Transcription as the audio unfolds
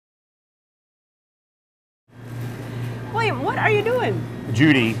Hey, what are you doing?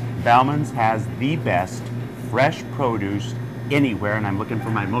 Judy, Bauman's has the best fresh produce anywhere, and I'm looking for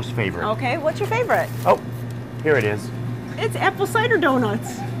my most favorite. Okay, what's your favorite? Oh, here it is. It's apple cider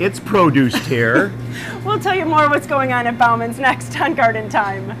donuts. It's produced here. We'll tell you more what's going on at Bauman's next on Garden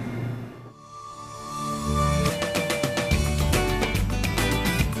Time.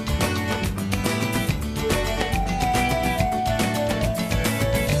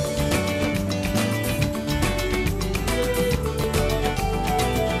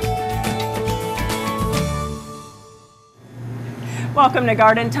 Welcome to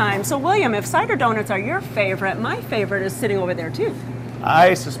Garden Time. So William, if cider donuts are your favorite, my favorite is sitting over there too.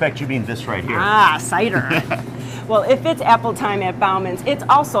 I suspect you mean this right here. Ah, cider. Well, if it's apple time at Bauman's, it's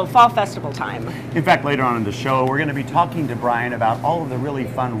also fall festival time. In fact, later on in the show, we're going to be talking to Brian about all of the really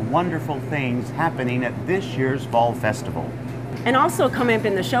fun, wonderful things happening at this year's fall festival. And also coming up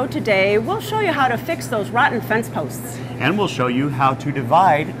in the show today, we'll show you how to fix those rotten fence posts. And we'll show you how to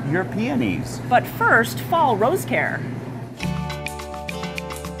divide your peonies. But first, fall rose care.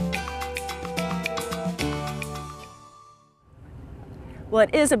 Well,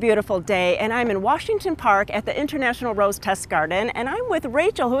 it is a beautiful day, and I'm in Washington Park at the International Rose Test Garden, and I'm with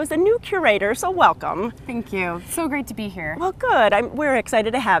Rachel, who is the new curator, so welcome. Thank you. So great to be here. Well, good. We're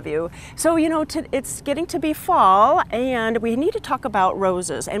excited to have you. So, you know, it's getting to be fall, and we need to talk about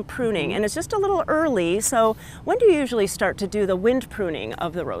roses and pruning, and it's just a little early, so when do you usually start to do the wind pruning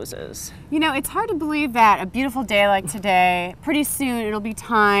of the roses? You know, it's hard to believe that a beautiful day like today, pretty soon it'll be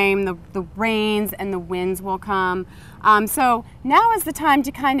time, the rains and the winds will come. So now is the time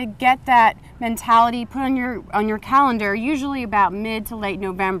to kind of get that mentality put on your calendar. Usually about mid to late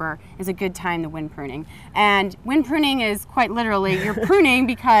November is a good time to wind pruning. And wind pruning is quite literally you're pruning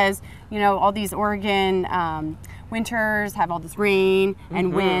because, you know, all these Oregon winters have all this rain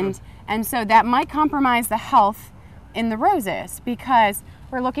and wind. And so that might compromise the health in the roses because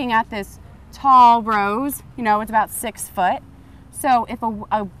we're looking at this tall rose, you know, it's about 6 foot. So if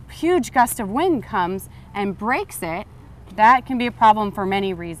a huge gust of wind comes and breaks it, that can be a problem for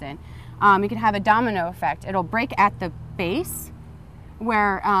many reasons. You can have a domino effect. It'll break at the base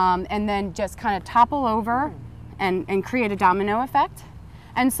where, and then just kind of topple over and create a domino effect.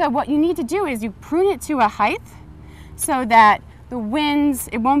 And so what you need to do is you prune it to a height so that the winds,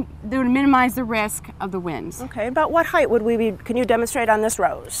 they would minimize the risk of the winds. Okay, about what height would we be, can you demonstrate on this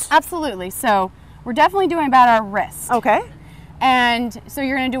rose? Absolutely. So we're definitely doing about our wrist. Okay. And so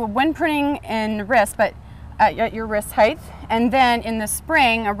you're going to do a wind pruning in the wrist, but at your wrist height. And then in the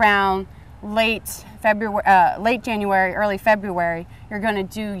spring, around late January, early February, you're going to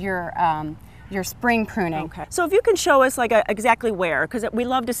do your spring pruning. Okay. So if you can show us like exactly where, because we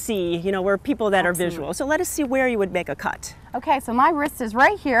love to see, you know, we're people that are visual. So let us see where you would make a cut. Okay, so my wrist is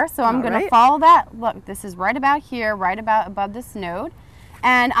right here, so I'm going to follow that. Look, this is right about here, right about above this node.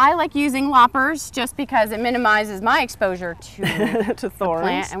 And I like using loppers just because it minimizes my exposure to, to thorns. The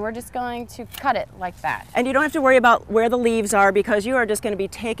plant, and we're just going to cut it like that. And you don't have to worry about where the leaves are because you are just going to be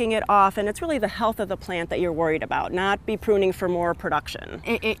taking it off, and it's really the health of the plant that you're worried about, not be pruning for more production.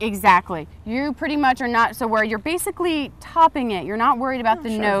 Exactly. You pretty much are not, so where you're basically topping it, you're not worried about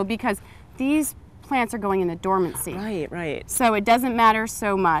the node because these plants are going into dormancy. Right, right. So it doesn't matter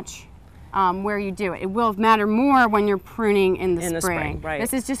so much. Where you do it. It will matter more when you're pruning in the spring. Right.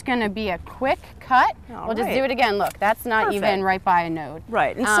 This is just going to be a quick cut. We'll just do it again. Look, that's not even right by a node.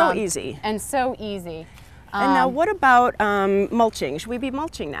 Right, and so easy. And so easy. And now what about mulching? Should we be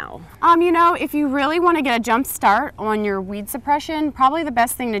mulching now? You know, if you really want to get a jump start on your weed suppression, probably the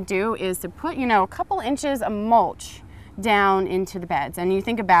best thing to do is to put, you know, a couple inches of mulch down into the beds. And you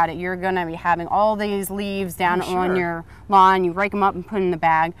think about it, you're going to be having all these leaves down on your lawn. You rake them up and put in the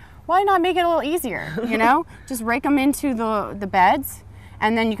bag. Why not make it a little easier, you know? Just rake them into the beds,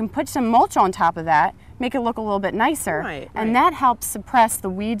 and then you can put some mulch on top of that, make it look a little bit nicer. Right, and that helps suppress the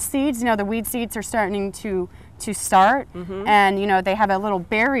weed seeds. You know, the weed seeds are starting to start, and, you know, they have a little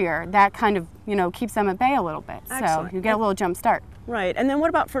barrier that kind of, you know, keeps them at bay a little bit. Excellent. So you get a little jump start. Right, and then what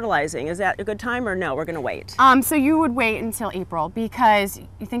about fertilizing? Is that a good time or no, we're going to wait? So you would wait until April because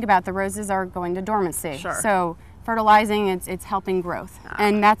you think about the roses are going to dormancy. Sure. So fertilizing, it's helping growth.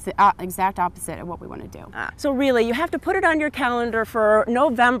 And that's the exact opposite of what we want to do. So really, you have to put it on your calendar for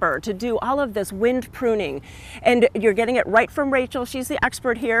November to do all of this wind pruning. And you're getting it right from Rachel. She's the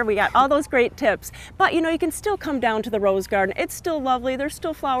expert here. We got all those great tips. But you know, you can still come down to the rose garden. It's still lovely. There's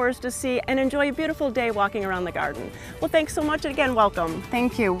still flowers to see and enjoy a beautiful day walking around the garden. Well, thanks so much. And again, welcome.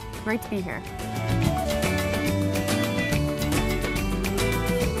 Thank you. Great to be here.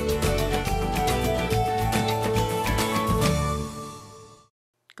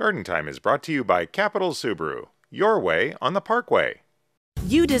 Garden Time is brought to you by Capital Subaru. your way on the Parkway.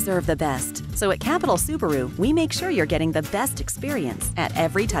 You deserve the best, so at Capital Subaru, we make sure you're getting the best experience at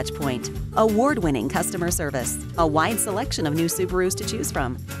every touchpoint. Award-winning customer service, a wide selection of new Subarus to choose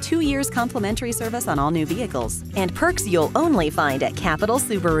from, 2 years complimentary service on all new vehicles, and perks you'll only find at Capital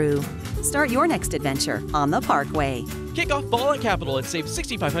Subaru. Start your next adventure on the Parkway. Kick off fall at Capital and save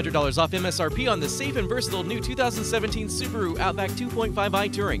 $6,500 off MSRP on the safe and versatile new 2017 Subaru Outback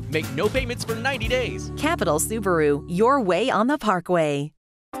 2.5i Touring. Make no payments for 90 days. Capital Subaru, your way on the Parkway.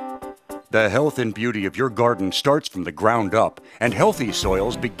 The health and beauty of your garden starts from the ground up, and healthy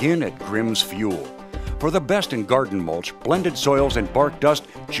soils begin at Grimm's Fuel. For the best in garden mulch, blended soils, and bark dust,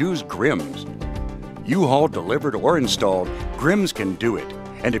 choose Grimm's. U-Haul delivered or installed, Grimm's can do it.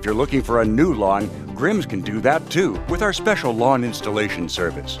 And if you're looking for a new lawn, Grimm's can do that too with our special lawn installation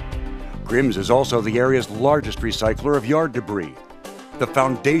service. Grimm's is also the area's largest recycler of yard debris. The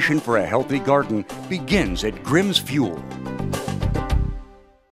foundation for a healthy garden begins at Grimm's Fuel.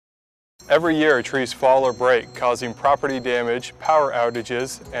 Every year, trees fall or break, causing property damage, power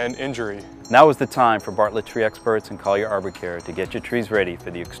outages, and injury. Now is the time for Bartlett Tree Experts and Collier Arbor Care to get your trees ready for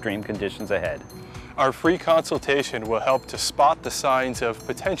the extreme conditions ahead. Our free consultation will help to spot the signs of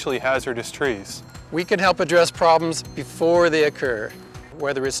potentially hazardous trees. We can help address problems before they occur.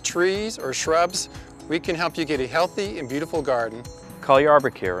 Whether it's trees or shrubs, we can help you get a healthy and beautiful garden. Collier Arbor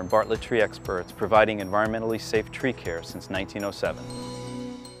Care and Bartlett Tree Experts, providing environmentally safe tree care since 1907.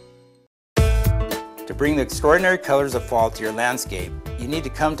 To bring the extraordinary colors of fall to your landscape, you need to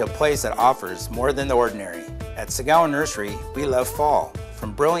come to a place that offers more than the ordinary. At Sagawa Nursery, we love fall.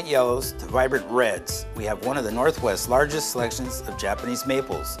 From brilliant yellows to vibrant reds, we have one of the Northwest's largest selections of Japanese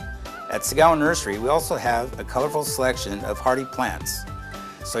maples. At Sagawa Nursery, we also have a colorful selection of hardy plants,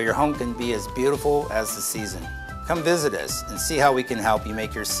 so your home can be as beautiful as the season. Come visit us and see how we can help you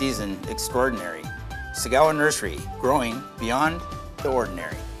make your season extraordinary. Sagawa Nursery, growing beyond the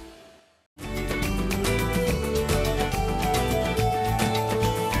ordinary.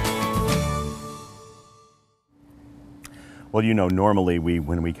 Well, you know, normally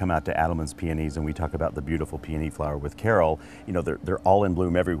when we come out to Adelman's Peonies and we talk about the beautiful peony flower with Carol, you know, they're all in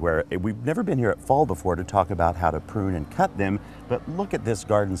bloom everywhere. We've never been here at fall before to talk about how to prune and cut them, but look at this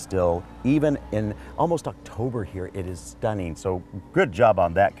garden still. Even in almost October here, it is stunning. So good job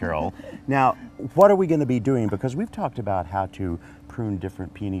on that, Carol. Now, what are we going to be doing? Because we've talked about how to prune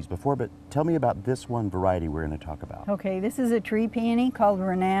different peonies before, but tell me about this one variety we're going to talk about. Okay, this is a tree peony called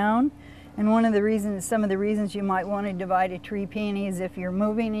Renown. And one of the reasons, some of the reasons you might want to divide a tree peony is if you're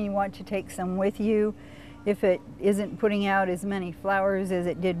moving and you want to take some with you, if it isn't putting out as many flowers as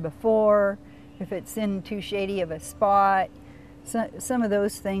it did before, if it's in too shady of a spot, so, some of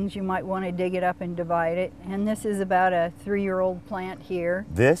those things you might want to dig it up and divide it. And this is about a 3-year-old plant here.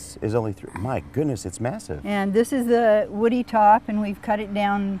 This is only 3, my goodness, it's massive. And this is the woody top, and we've cut it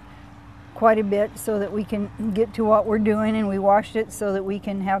down quite a bit so that we can get to what we're doing, and we washed it so that we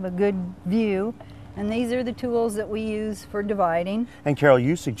can have a good view. And these are the tools that we use for dividing. And Carol,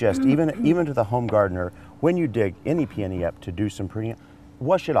 you suggest even to the home gardener, when you dig any peony up to do some pruning,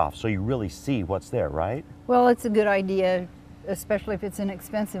 wash it off so you really see what's there, right? Well, it's a good idea, especially if it's an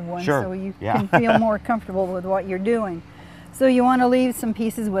expensive one, sure. So you can feel more comfortable with what you're doing. So you want to leave some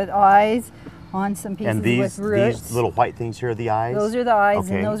pieces with eyes, on some pieces and with roots. These little white things here are the eyes? Those are the eyes,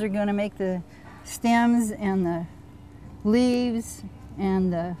 okay. And those are going to make the stems and the leaves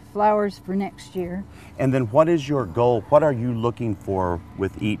and the flowers for next year. And then what is your goal? What are you looking for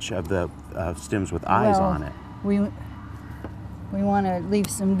with each of the stems with eyes on it? We want to leave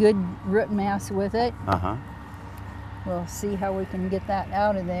some good root mass with it. Uh-huh. We'll see how we can get that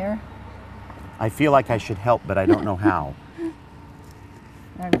out of there. I feel like I should help, but I don't know how.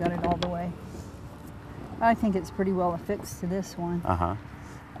 I've got it all the way. I think it's pretty well affixed to this one. Uh-huh.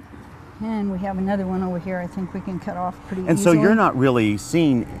 And we have another one over here I think we can cut off pretty and easily. So you're not really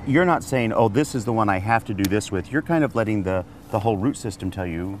you're not saying, oh, this is the one I have to do this with. You're kind of letting the whole root system tell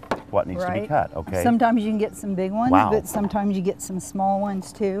you what needs to be cut, okay? Sometimes you can get some big ones, but sometimes you get some small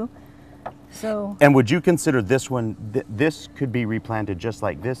ones too. So. And would you consider this one, this could be replanted just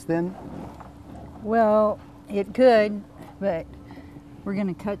like this then? Well, it could, but we're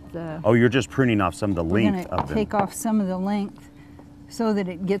going to cut the... Oh, you're just pruning off some of the length of them. We're going to take off some of the length so that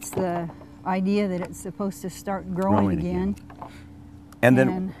it gets the idea that it's supposed to start growing again. And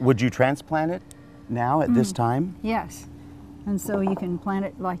then would you transplant it now at this time? Yes. And so you can plant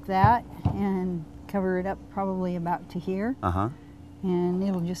it like that and cover it up probably about to here. Uh-huh. And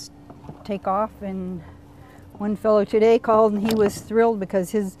it'll just take off. And one fellow today called and he was thrilled because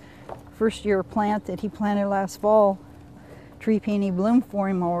his first-year plant that he planted last fall, tree peony bloomed for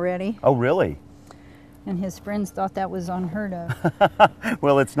him already. Oh, really? And his friends thought that was unheard of.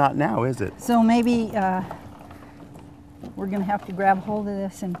 Well, it's not now, is it? So maybe we're going to have to grab hold of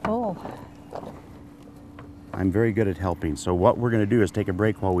this and pull. I'm very good at helping. So what we're going to do is take a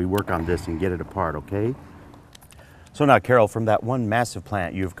break while we work on this and get it apart, okay? So now, Carol, from that one massive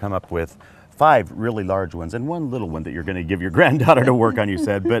plant, you've come up with 5 really large ones and 1 little one that you're going to give your granddaughter to work on, you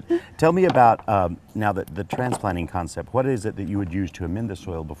said. But tell me about now the transplanting concept. What is it that you would use to amend the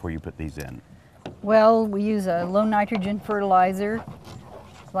soil before you put these in? Well, we use a low nitrogen fertilizer,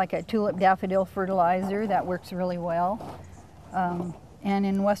 like a tulip daffodil fertilizer. That works really well. And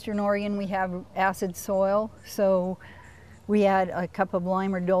in Western Oregon, we have acid soil, so we add a cup of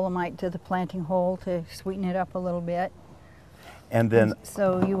lime or dolomite to the planting hole to sweeten it up a little bit. And then,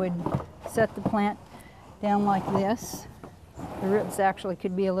 so you would set the plant down like this. The roots actually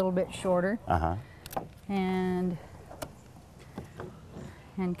could be a little bit shorter. And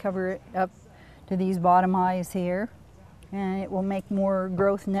cover it up to these bottom eyes here. And it will make more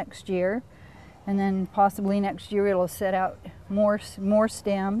growth next year. And then possibly next year it'll set out more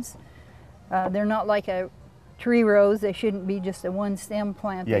stems. They're not like a tree rose. They shouldn't be just a one stem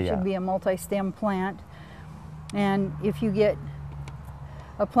plant. They should be a multi-stem plant. And if you get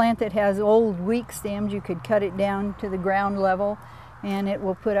a plant that has old weak stems, you could cut it down to the ground level and it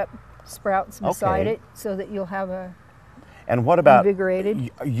will put up sprouts beside it so that you'll have a and what about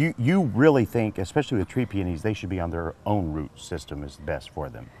invigorated. You really think, especially with tree peonies, they should be on their own root system is best for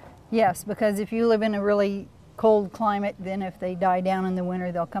them? Yes, because if you live in a really cold climate, then if they die down in the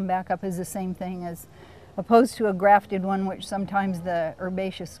winter, they'll come back up as the same thing as opposed to a grafted one, which sometimes the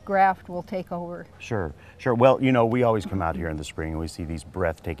herbaceous graft will take over. Sure, sure. Well, you know, we always come out here in the spring and we see these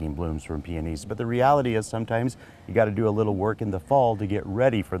breathtaking blooms from peonies, but the reality is sometimes you got to do a little work in the fall to get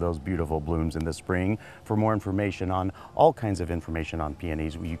ready for those beautiful blooms in the spring. For more information on all kinds of information on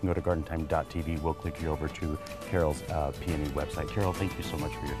peonies, you can go to gardentime.tv. We'll click you over to Carol's peony website. Carol, thank you so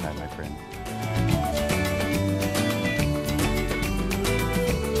much for your time, my friend.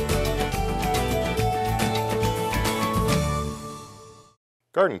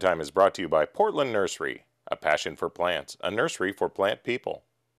 Garden Time is brought to you by Portland Nursery, a passion for plants, a nursery for plant people.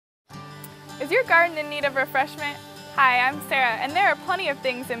 Is your garden in need of refreshment? Hi, I'm Sarah, and there are plenty of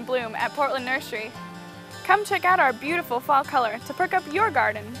things in bloom at Portland Nursery. Come check out our beautiful fall color to perk up your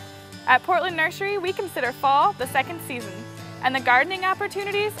garden. At Portland Nursery, we consider fall the second season, and the gardening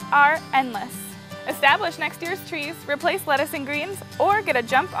opportunities are endless. Establish next year's trees, replace lettuce and greens, or get a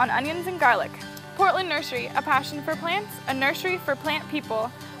jump on onions and garlic. Portland Nursery, a passion for plants, a nursery for plant people,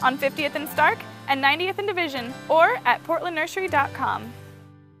 on 50th and Stark and 90th and Division, or at portlandnursery.com.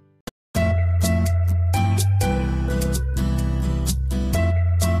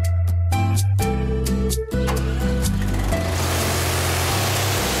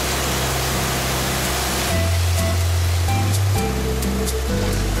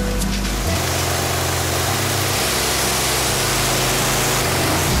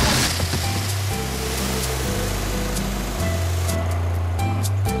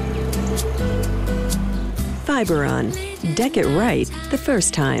 Fiberon. Deck it right the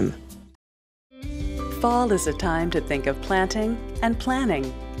first time. Fall is a time to think of planting and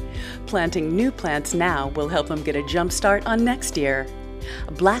planning. Planting new plants now will help them get a jump start on next year.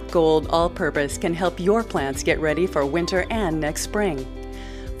 Black Gold All-Purpose can help your plants get ready for winter and next spring.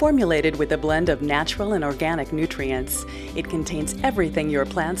 Formulated with a blend of natural and organic nutrients, it contains everything your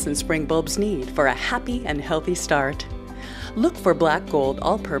plants and spring bulbs need for a happy and healthy start. Look for Black Gold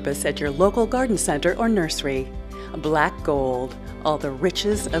All-Purpose at your local garden center or nursery. Black Gold, all the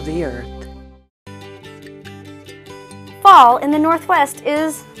riches of the earth. Fall in the Northwest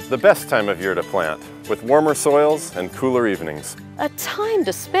is the best time of year to plant, with warmer soils and cooler evenings. A time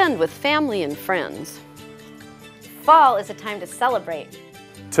to spend with family and friends. Fall is a time to celebrate.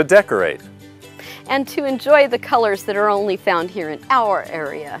 To decorate. And to enjoy the colors that are only found here in our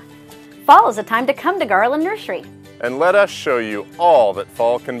area. Fall is a time to come to Garland Nursery. And let us show you all that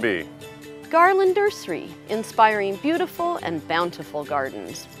fall can be. Garland Nursery, inspiring beautiful and bountiful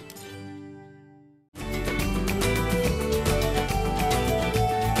gardens.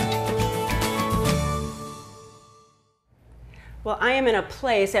 Well, I am in a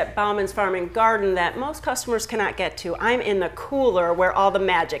place at Bauman's Farm and Garden that most customers cannot get to. I'm in the cooler where all the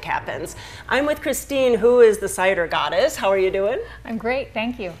magic happens. I'm with Christine, who is the cider goddess. How are you doing? I'm great,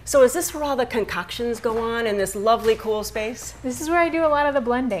 thank you. So is this where all the concoctions go on in this lovely cool space? This is where I do a lot of the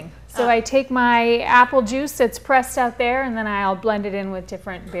blending. So I take my apple juice that's pressed out there and then I'll blend it in with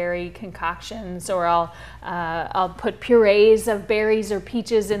different berry concoctions, or I'll put purees of berries or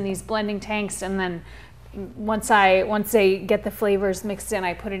peaches in these blending tanks, and then once they get the flavors mixed in,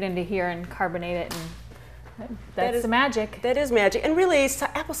 I put it into here and carbonate it and That's the magic. That is magic. And really,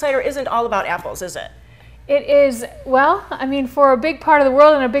 apple cider isn't all about apples, is it? It is, well, I mean, for a big part of the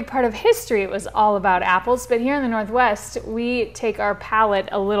world and a big part of history, it was all about apples. But here in the Northwest, we take our palate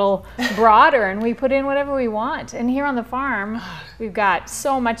a little broader and we put in whatever we want. And here on the farm, we've got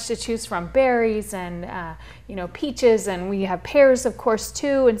so much to choose from: berries and, you know, peaches, and we have pears, of course,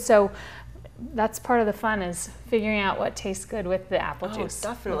 too. And so that's part of the fun, is figuring out what tastes good with the apple juice.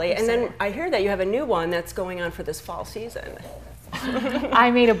 Definitely. And then I hear that you have a new one that's going on for this fall season.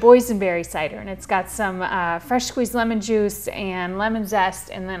 I made a boysenberry cider, and it's got some fresh squeezed lemon juice and lemon zest,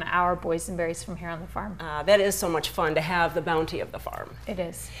 and then our boysenberries from here on the farm. That is so much fun to have the bounty of the farm. It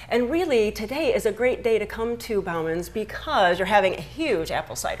is. And really, today is a great day to come to Bauman's because you're having a huge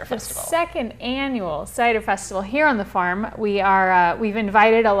apple cider festival. The second annual cider festival here on the farm. We are, we've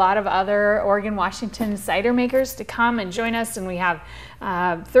invited a lot of other Oregon, Washington cider makers to come and join us, and we have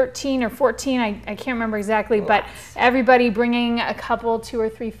 13 or 14, I can't remember exactly, but everybody bringing a couple, 2 or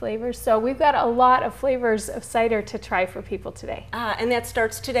 3 flavors. So we've got a lot of flavors of cider to try for people today. And that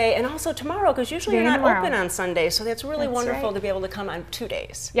starts today and also tomorrow, because usually you're not open on Sunday, so that's really wonderful to be able to come on 2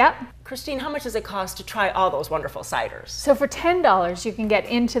 days. Yep. Christine, how much does it cost to try all those wonderful ciders? So for $10, you can get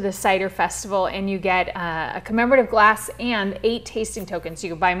into the cider festival, and you get a commemorative glass and 8 tasting tokens. You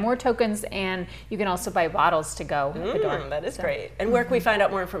can buy more tokens, and you can also buy bottles to go at the door. That is great. And where can we find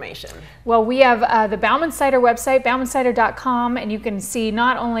out more information? Well, we have the Bauman Cider website, baumancider.com, and you can see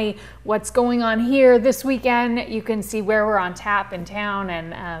not only what's going on here this weekend, you can see where we're on tap in town,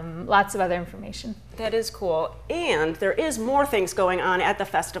 and lots of other information. That is cool. And there is more things going on at the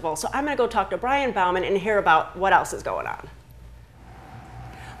festival. So I'm going to go talk to Brian Bauman and hear about what else is going on.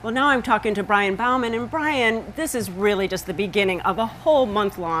 Well, now I'm talking to Brian Bauman, and Brian, this is really just the beginning of a whole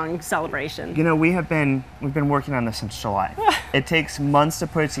month-long celebration. You know, we've been working on this since July. It takes months to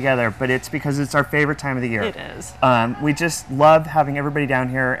put it together, but it's because it's our favorite time of the year. It is. We just love having everybody down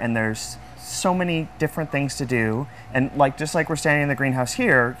here, and there's so many different things to do. And just like we're standing in the greenhouse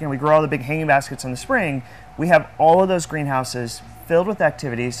here, you know, we grow all the big hanging baskets in the spring. We have all of those greenhouses filled with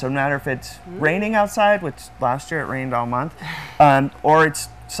activities. So no matter if it's raining outside, which last year it rained all month, or it's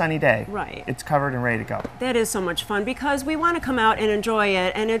sunny day. Right. It's covered and ready to go. That is so much fun because we want to come out and enjoy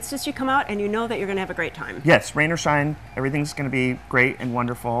it, and it's just you come out and you know that you're going to have a great time. Yes, rain or shine, everything's going to be great and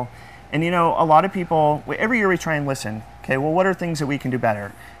wonderful. And you know, a lot of people, every year we try and listen, okay, well, what are things that we can do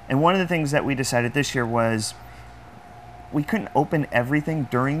better? And one of the things that we decided this year was we couldn't open everything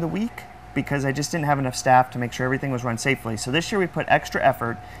during the week because I just didn't have enough staff to make sure everything was run safely. So this year we put extra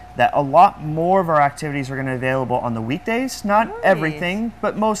effort that a lot more of our activities are going to be available on the weekdays. Not everything,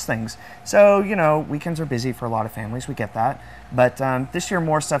 but most things. So, you know, weekends are busy for a lot of families, we get that. But this year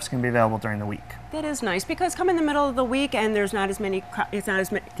more stuff's going to be available during the week. That is nice because come in the middle of the week and there's not as many,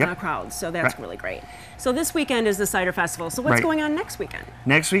 crowds, so that's really great. So this weekend is the Cider Festival. So what's going on next weekend?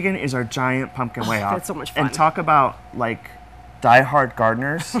 Next weekend is our giant pumpkin way off. That's so much fun. And talk about die-hard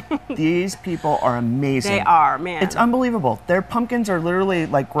gardeners. These people are amazing. They are, man. It's unbelievable. Their pumpkins are literally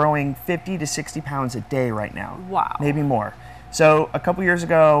growing 50 to 60 pounds a day right now. Wow. Maybe more. So a couple years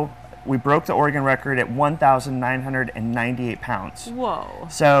ago, we broke the Oregon record at 1,998 pounds. Whoa.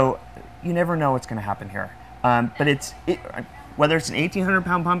 So you never know what's going to happen here. But whether it's an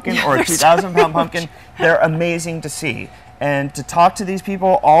 1,800-pound pumpkin or a 2,000-pound pumpkin, they're amazing to see. And to talk to these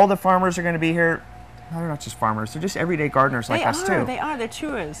people, all the farmers are going to be here. They're not just farmers, they're just everyday gardeners like us too. They are, they're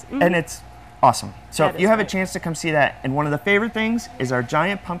chewers. And it's awesome. So if you have a chance to come see that, and one of the favorite things is our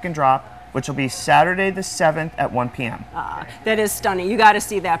giant pumpkin drop, which will be Saturday the 7th at 1 p.m. That is stunning. You got to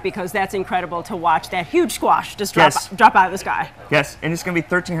see that because that's incredible to watch that huge squash just drop out of the sky. Yes, and it's going to be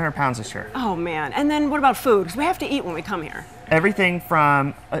 1,300 pounds this year. Oh man, and then what about food? Because we have to eat when we come here. Everything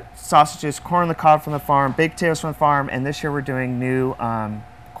from sausages, corn on the cob from the farm, baked potatoes from the farm, and this year we're doing new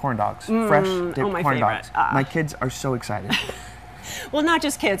corn dogs, fresh dipped corn dogs. My kids are so excited. Well, not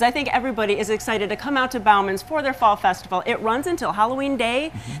just kids. I think everybody is excited to come out to Bauman's for their fall festival. It runs until Halloween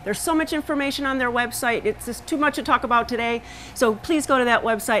Day. There's so much information on their website. It's just too much to talk about today. So please go to that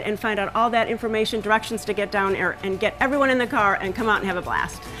website and find out all that information, directions to get down there, and get everyone in the car and come out and have a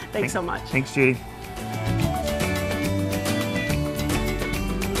blast. Thanks so much. Thanks, Judy.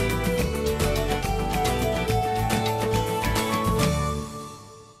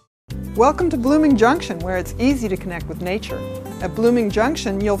 Welcome to Blooming Junction, where it's easy to connect with nature. At Blooming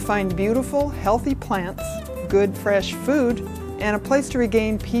Junction, you'll find beautiful, healthy plants, good, fresh food, and a place to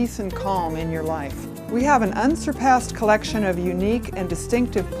regain peace and calm in your life. We have an unsurpassed collection of unique and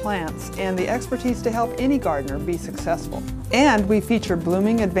distinctive plants and the expertise to help any gardener be successful. And we feature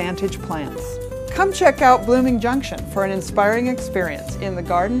Blooming Advantage plants. Come check out Blooming Junction for an inspiring experience in the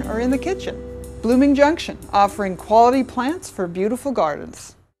garden or in the kitchen. Blooming Junction, offering quality plants for beautiful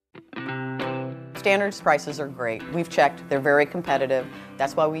gardens. Standard's prices are great. We've checked, they're very competitive.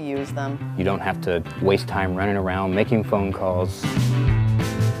 That's why we use them. You don't have to waste time running around making phone calls.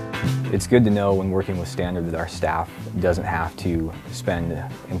 It's good to know when working with Standard that our staff doesn't have to spend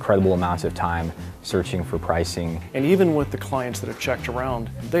incredible amounts of time searching for pricing. And even with the clients that have checked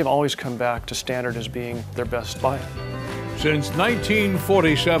around, they've always come back to Standard as being their best buy. Since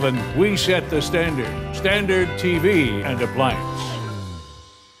 1947, we set the standard. Standard TV and appliance.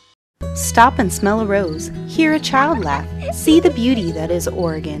 Stop and smell a rose, hear a child laugh, see the beauty that is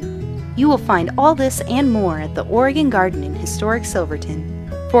Oregon. You will find all this and more at the Oregon Garden in historic Silverton.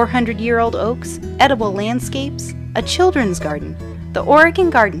 400-year-old oaks, edible landscapes, a children's garden. The Oregon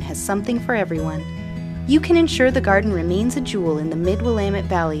Garden has something for everyone. You can ensure the garden remains a jewel in the Mid-Willamette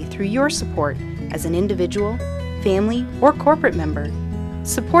Valley through your support as an individual, family, or corporate member.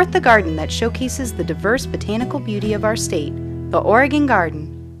 Support the garden that showcases the diverse botanical beauty of our state, the Oregon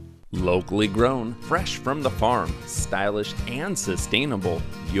Garden. Locally grown, fresh from the farm, stylish and sustainable.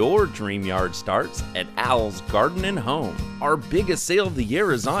 Your dream yard starts at Al's Garden and Home. Our biggest sale of the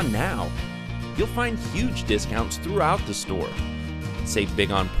year is on now. You'll find huge discounts throughout the store. Save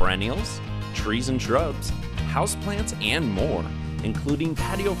big on perennials, trees and shrubs, houseplants, and more, including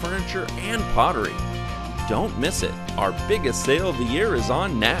patio furniture and pottery. Don't miss it. Our biggest sale of the year is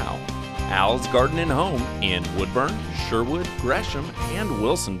on now. Al's Garden and Home in Woodburn, Sherwood, Gresham, and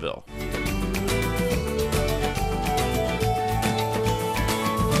Wilsonville.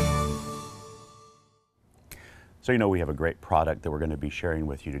 So you know we have a great product that we're going to be sharing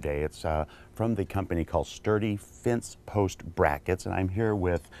with you today. It's from the company called Stur-d Fence Post Brackets, and I'm here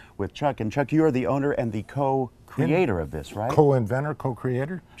with Chuck. And Chuck, you are the owner and the co-creator of this, right? Co-inventor,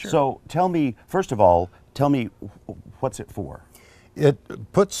 co-creator. Sure. So tell me, first of all, what's it for? It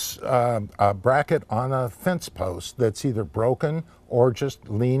puts a bracket on a fence post that's either broken or just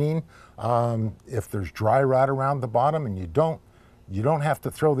leaning. If there's dry rot around the bottom, and you don't have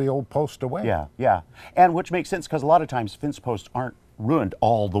to throw the old post away. Yeah, yeah. And which makes sense because a lot of times fence posts aren't ruined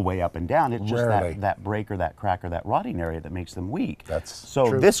all the way up and down. It's just that break or that crack or that rotting area that makes them weak. That's so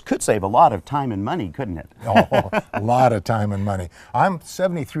true. This could save a lot of time and money, couldn't it? Oh, a lot of time and money. I'm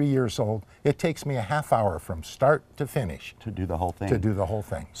 73 years old. It takes me a half hour from start to finish. To do the whole thing. To do the whole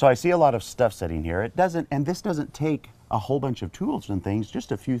thing. So I see a lot of stuff sitting here. It doesn't, and this doesn't take a whole bunch of tools and things,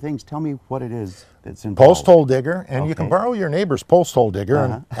 just a few things. Tell me what it is that's involved. Post hole digger, and you can borrow your neighbor's post hole digger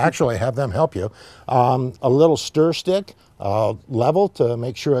and actually have them help you. A little stir stick, level to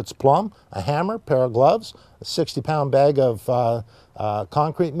make sure it's plumb, a hammer, pair of gloves, a 60-pound bag of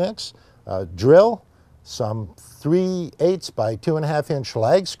concrete mix, a drill, some 3/8 by 2.5-inch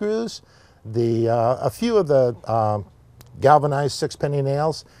lag screws, a few of the galvanized 6-penny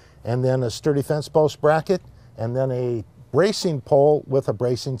nails, and then a sturdy fence post bracket, and then a bracing pole with a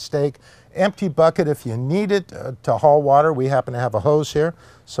bracing stake. Empty bucket if you need it to haul water. We happen to have a hose here,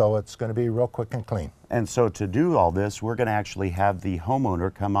 so it's going to be real quick and clean. And so to do all this, we're going to actually have the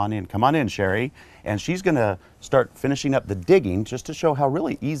homeowner come on in. Come on in, Sherry. And she's going to start finishing up the digging just to show how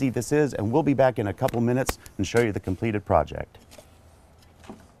really easy this is. And we'll be back in a couple minutes and show you the completed project.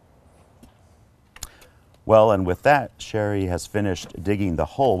 Well, and with that, Sherry has finished digging the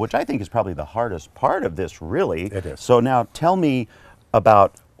hole, which I think is probably the hardest part of this, really. It is. So now tell me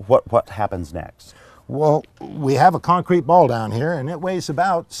about what happens next. Well, we have a concrete ball down here, and it weighs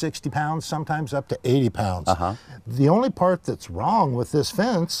about 60 pounds, sometimes up to 80 pounds. The only part that's wrong with this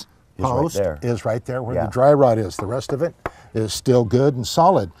fence post is right there where the dry rot is. The rest of it is still good and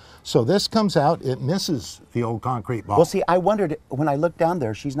solid. So this comes out, it misses the old concrete ball. Well, see, I wondered when I looked down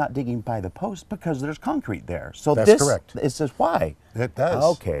there, she's not digging by the post because there's concrete there. So that's correct. It says why? It does.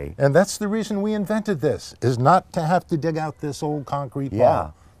 Okay. And that's the reason we invented this, is not to have to dig out this old concrete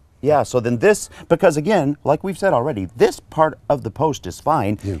ball. Yeah, so then this, because again, like we've said already, this part of the post is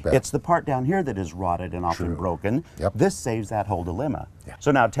fine. It's the part down here that is rotted and often broken. This saves that whole dilemma.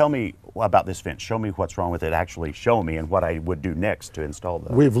 So now tell me about this fence. Show me what's wrong with it. Actually show me and what I would do next to install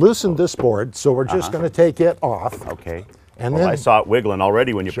the... We've loosened this board, so we're just going to take it off. Okay. And well, then I saw it wiggling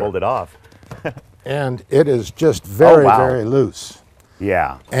already when you pulled it off. And it is just very, very loose.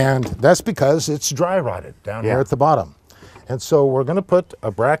 Yeah. And that's because it's dry rotted down here at the bottom. And so we're going to put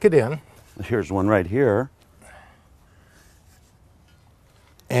a bracket in. Here's one right here.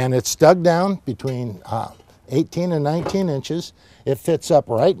 And it's dug down between 18 and 19 inches. It fits up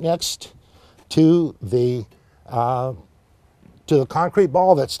right next to the concrete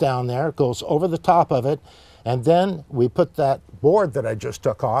ball that's down there. It goes over the top of it. And then we put that board that I just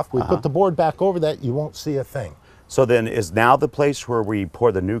took off, we put the board back over that, you won't see a thing. So then is now the place where we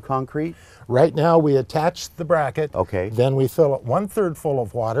pour the new concrete? Right now we attach the bracket. Okay. Then we fill it 1/3 full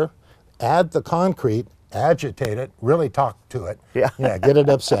of water, add the concrete, agitate it, really talk to it. Yeah. Yeah, get it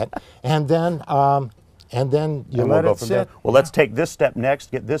upset. And then you let it sit. Well, let's take this step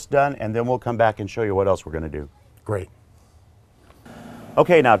next, get this done, and then we'll come back and show you what else we're going to do. Great.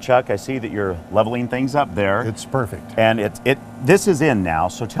 Okay, now Chuck, I see that you're leveling things up there. It's perfect. And this is in now,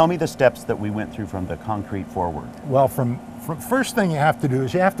 so tell me the steps that we went through from the concrete forward. Well, from first thing you have to do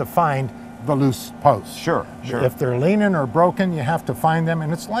is you have to find the loose posts. Sure, sure. If they're leaning or broken, you have to find them,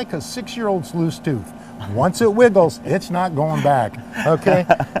 and it's like a 6-year-old's loose tooth. Once it wiggles, it's not going back, okay?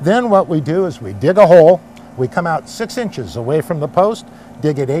 Then what we do is we dig a hole. We come out 6 inches away from the post,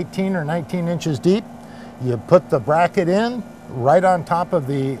 dig it 18 or 19 inches deep. You put the bracket in right on top of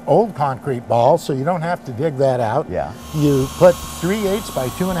the old concrete ball, so you don't have to dig that out. Yeah. You put 3/8 by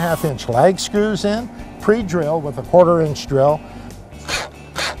 2.5 inch lag screws in, pre-drill with a 1/4 inch drill.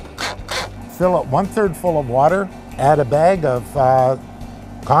 Fill it 1/3 full of water, add a bag of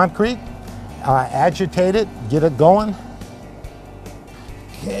concrete, agitate it, get it going.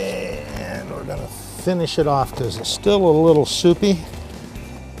 Okay, and we're gonna finish it off because it's still a little soupy.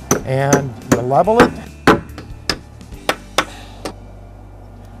 And you level it.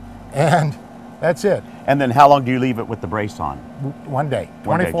 And that's it. And then how long do you leave it with the brace on? 1 day.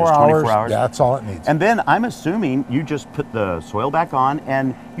 24 24 hours. hours. That's all it needs. And then I'm assuming you just put the soil back on,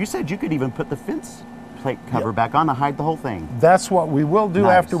 and you said you could even put the fence plate cover back on to hide the whole thing. That's what we will do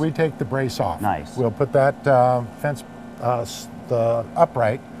Nice. after we take the brace off. Nice. We'll put that fence, the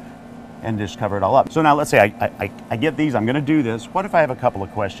upright. And just cover it all up. So now let's say I get these, I'm gonna do this. What if I have a couple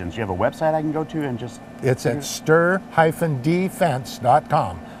of questions? Do you have a website I can go to and just... It's at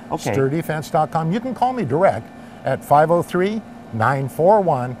stur-dfence.com. Okay. Stur-dfence.com. You can call me direct at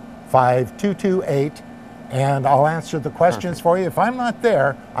 503-941-5228, and I'll answer the questions for you. If I'm not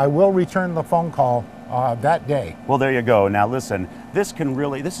there, I will return the phone call that day. Well, there you go. Now listen, this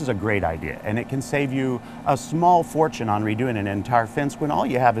is a great idea, and it can save you a small fortune on redoing an entire fence when all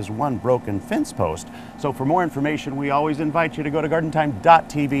you have is one broken fence post. So for more information, we always invite you to go to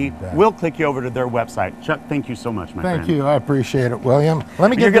gardentime.tv. We'll click you over to their website. Chuck, thank you so much, my friend. Thank you. I appreciate it, William. Let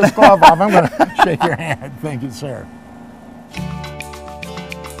me get this glove off. I'm going to shake your hand. Thank you, sir.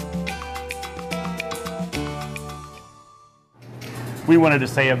 We wanted to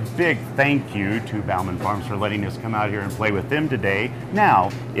say a big thank you to Bauman Farms for letting us come out here and play with them today.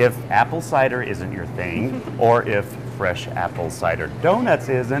 Now, if apple cider isn't your thing, or if fresh apple cider donuts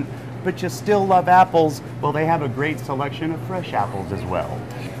isn't, but you still love apples, well, they have a great selection of fresh apples as well.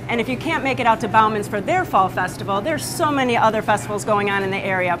 And if you can't make it out to Bauman's for their fall festival, there's so many other festivals going on in the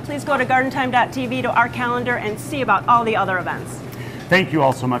area. Please go to gardentime.tv to our calendar and see about all the other events. Thank you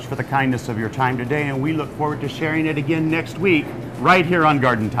all so much for the kindness of your time today, and we look forward to sharing it again next week, right here on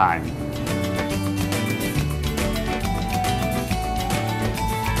Garden Time.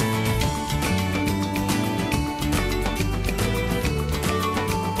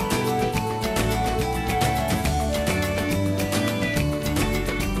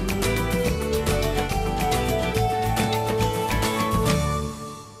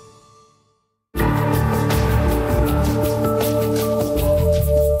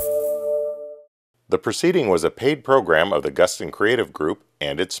 The proceeding was a paid program of the Guston Creative Group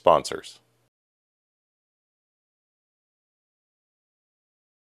and its sponsors.